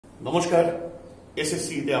নমস্কার,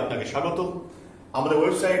 SSCE তে আপনাকে স্বাগত। আমাদের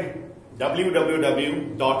ওয়েবসাইট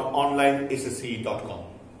www.onlinessce.com।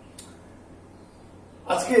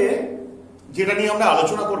 আজকে যেটা নিয়ে আমরা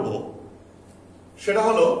আলোচনা করব সেটা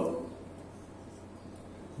হলো,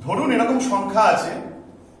 ধরুন এরকম সংখ্যা আছে,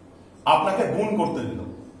 আপনাকে গুণ করতে দিল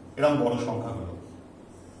এরকম বড় সংখ্যাগুলো,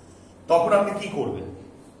 তখন আপনি কি করবেন?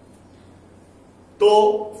 তো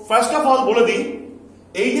ফার্স্ট অফ অল বলে দিই,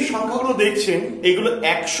 এই যে সংখ্যাগুলো দেখছেন এগুলো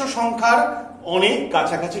 100 সংখ্যার অনেক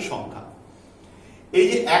কাছাকাছি সংখ্যা। এই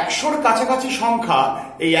যে 100-র কাছাকাছি সংখ্যা,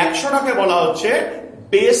 এই 100টাকে বলা হচ্ছে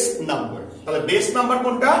বেস নাম্বার। তাহলে বেস নাম্বার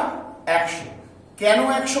কোনটা? 100। কেন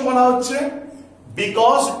 100 বলা হচ্ছে?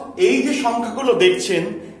 বিকজ এই যে সংখ্যাগুলো দেখছেন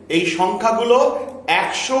এই সংখ্যাগুলো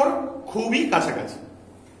 100-র খুবই কাছাকাছি।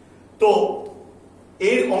 তো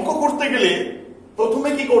এর অঙ্ক করতে গেলে প্রথমে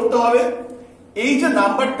কি করতে হবে? এই যে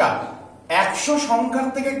নাম্বারটা 100 সংখ্যার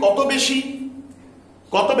থেকে কত বেশি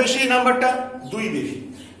এই নাম্বারটা? 2 বেশি।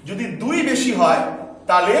 যদি 2 বেশি হয়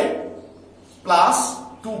তাহলে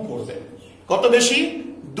 +2 করবে। কত বেশি?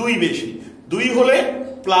 2 বেশি। 2 হলে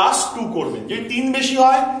 +2 করবে। যদি 3 বেশি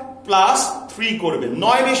হয় +3 করবেন।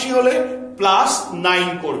 9 বেশি হলে +9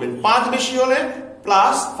 করবেন। 5 বেশি হলে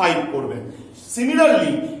 +5 করবেন।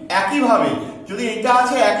 সিমিলারলি একইভাবে যদি এটা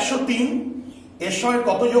আছে 103, এর সঙ্গে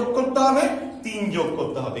কত যোগ করতে হবে? 3 যোগ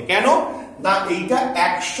করতে হবে। কেন না? এইটা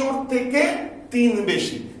 100 থেকে 3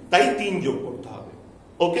 বেশি, তাই 3 যোগ করতে হবে।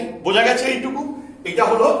 ওকে, বোঝা গেছে এইটুকু? এটা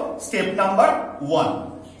হলো স্টেপ নাম্বার 1।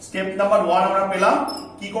 স্টেপ নাম্বার 1 আমরা পেলাম।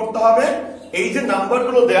 কি করতে হবে? এই যে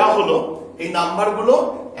নাম্বারগুলো দেওয়া হলো, এই নাম্বারগুলো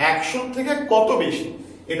 100 থেকে কত বেশি?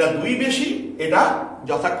 এটা 2 বেশি, এটা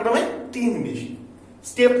যথাক্রমে 3 বেশি।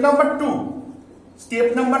 Step number 2। স্টেপ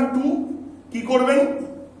নাম্বার 2 কি করবেন?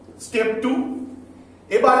 স্টেপ 2,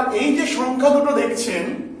 এবার এই যে সংখ্যা দুটো দেখছেন,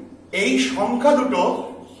 এই সংখ্যা দুটো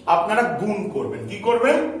আপনারা গুণ করবেন। কি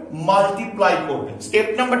করবেন? মাল্টিপ্লাই করবেন। স্টেপ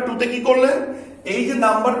নাম্বার 2 তে কি করলেন? এই যে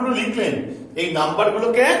নাম্বারগুলো লিখলেন, এই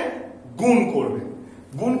নাম্বারগুলোকে গুণ করবেন।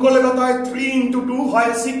 গুণ করলে কত হয়? 3 × 2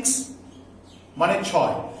 হয় 6, মানে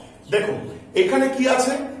 6। দেখুন এখানে কি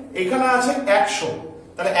আছে? এখানে আছে 100।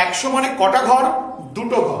 তাহলে 100 মানে কটা ঘর?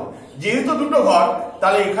 দুটো ঘর। যেহেতু দুটো ঘর,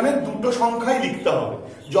 তাহলে এখানে দুটো সংখ্যাই লিখতে হবে।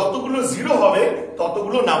 যতগুলো 0 হবে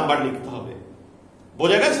ততগুলো নাম্বার লিখতে হবে।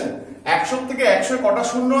 বোঝা গেছে? 100 থেকে 100 কটা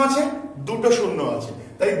শূন্য আছে? দুটো শূন্য আছে,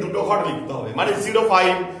 তাই দুটো ঘর লিখতে হবে। মানে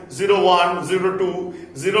 05, 01, 02,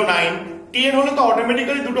 09, 10 হলে তো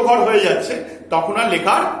অটোমেটিক্যালি দুটো ঘর হয়ে যাচ্ছে, তখন আর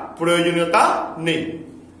লেখার প্রয়োজনীয়তা নেই।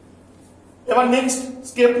 এবার নেক্সট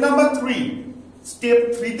স্টেপ নাম্বার 3। স্টেপ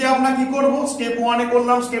 3 তে আমরা কি করব? স্টেপ 1 এ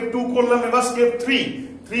করলাম, স্টেপ 2 করলাম, এবার স্টেপ 3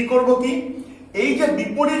 করব কি? এই যে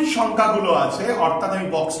বিপরীত সংখ্যাগুলো আছে, অর্থাৎ আমি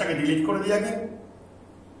বক্সটাকে ডিলিট করে দিই আগে।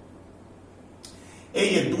 এই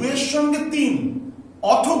যে 2 এর সঙ্গে 3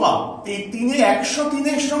 অথবা এই 3 103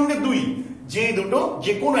 এর সঙ্গে 2, যে দুটো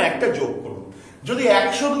যে কোনো একটা যোগ করুন। যদি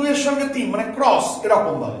 102 এর সঙ্গে 3 মানে ক্রস,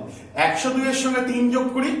 এরকম ভাবে 102 এর সঙ্গে 3 যোগ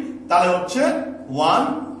করি, তাহলে হচ্ছে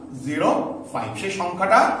 105। সেই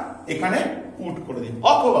সংখ্যাটা এখানে পুট করে দিন।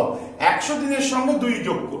 অথবা 103 এর সঙ্গে 2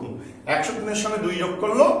 যোগ করুন। 103 এর সঙ্গে 2 যোগ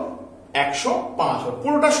করলো 105,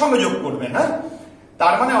 পুরোটার সঙ্গে যোগ করবেন। হ্যাঁ,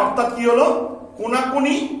 তার মানে অর্থাৎ কি হলো?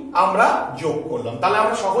 কোনাকুনি আমরা যোগ করলাম। তাহলে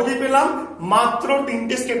আমরা সহজেই পেলাম, মাত্র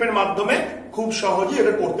 3টে স্টেপের মাধ্যমে খুব সহজেই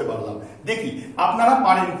এটা করতে পারলাম। দেখি আপনারা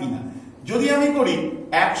পারেন কিনা। যদি আমি করি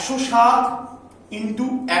 107 ×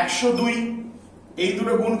 102, এই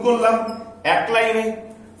দুটো গুণ করলাম এক লাইনে।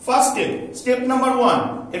 ফার্স্ট স্টেপ, স্টেপ নাম্বার 1,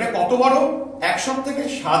 এটা কত বড়? 100 থেকে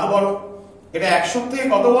 7 বড়। এটা 100 থেকে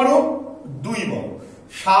কত বড়? 2 বড়।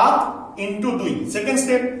 7 × 2। সেকেন্ড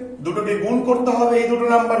স্টেপ, দুটোকে গুণ করতে হবে এই দুটো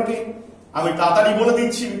নাম্বারকে। আমি তাড়াতাড়ি বলে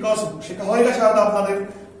দিচ্ছি, বিকজ সেটা হয়ে গেছে হয়তো আপনাদের।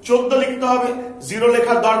 14 লিখতে হবে। 0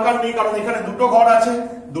 লেখার দরকার নেই, কারণ এখানে দুটো ঘর আছে,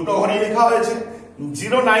 দুটো ঘরই লেখা হয়েছে।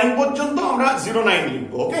 09 পর্যন্ত আমরা 09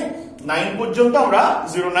 লিখবো। ওকে, 9 পর্যন্ত আমরা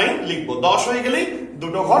 09 লিখবো। 10 হয়ে গেলেই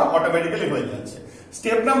দুটো ঘর অটোমেটিক্যালি হয়ে যাচ্ছে।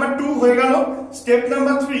 স্টেপ নাম্বার 2 হয়ে গেল। স্টেপ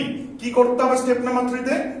নাম্বার 3 কি করতে হবে? স্টেপ নাম্বার 3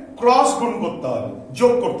 তে ক্রস গুণ করতে হবে,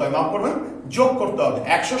 যোগ করতে হবে। মাফ করবেন, যোগ করতে হবে।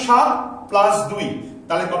 107 + 2,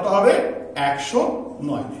 তাহলে কত হবে?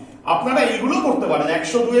 109। আপনারা এইগুলো করতে পারেন।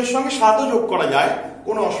 102 এর সঙ্গে 7ও যোগ করা যায়,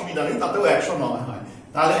 কোনো অসুবিধা নেই, তাতেও 109 হয়।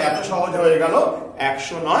 তাহলে এত সহজ হয়ে গেল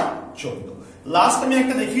 109 14। লাস্ট আমি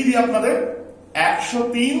একটা দেখিয়ে দিই আপনাদের।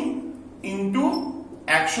 103 ×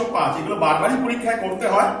 105, এগুলো বারবারই পরীক্ষায় করতে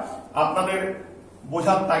হয়। আপনাদের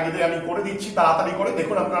বোঝার তাগিদে আমি করে দিচ্ছি তাড়াতাড়ি করে।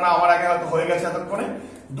 দেখুন আপনারা আমার আগে হয়তো হয়ে গেছে এতক্ষণে।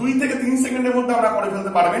 2 থেকে 3 সেকেন্ডের মধ্যে আমরা করে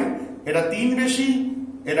ফেলতে পারবেন। এটা 3 বেশি,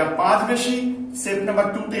 এটা 5 বেশি। স্টেপ নাম্বার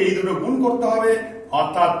 2 তে এই দুটো গুণ করতে হবে,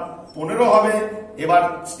 অর্থাৎ 15 হবে। এবার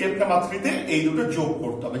স্টেপ নাম্বার 3 তে এই দুটো যোগ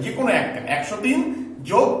করতে হবে, যে কোনো একটা। 103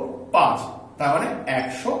 + 5, তার মানে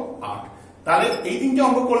 109। তাহলে এই 3টে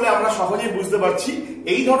অঙ্ক করলে আমরা সহজেই বুঝতে পারছি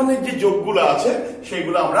এই ধরনের যে যোগগুলো আছে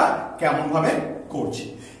সেগুলো আমরা কেমন ভাবে করছি।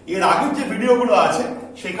 এর আগের যে ভিডিওগুলো আছে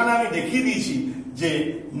সেখানে আমি দেখিয়ে দিয়েছি যে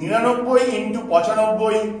 99 ইন্টু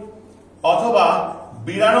 95 অথবা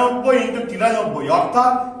 92 ইন্টু 93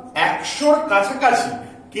 অর্থাৎ 100-র কাছাকাছি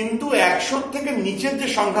কিন্তু 100 থেকে নিচের যে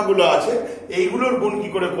সংখ্যাগুলো আছে এইগুলোর গুণ কি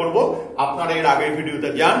করে করব আপনারা এর আগের ভিডিওতে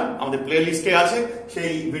যান, আমাদের প্লে লিস্টে আছে,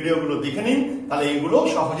 সেই ভিডিওগুলো দেখে নিন, তাহলে এইগুলো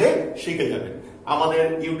সহজে শিখে যাবেন। আমাদের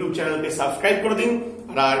ইউটিউব চ্যানেলকে সাবস্ক্রাইব করে দিন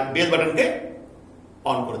আর বেল বাটনকে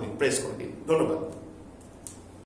অন করে দিন, প্রেস করে দিন। ধন্যবাদ।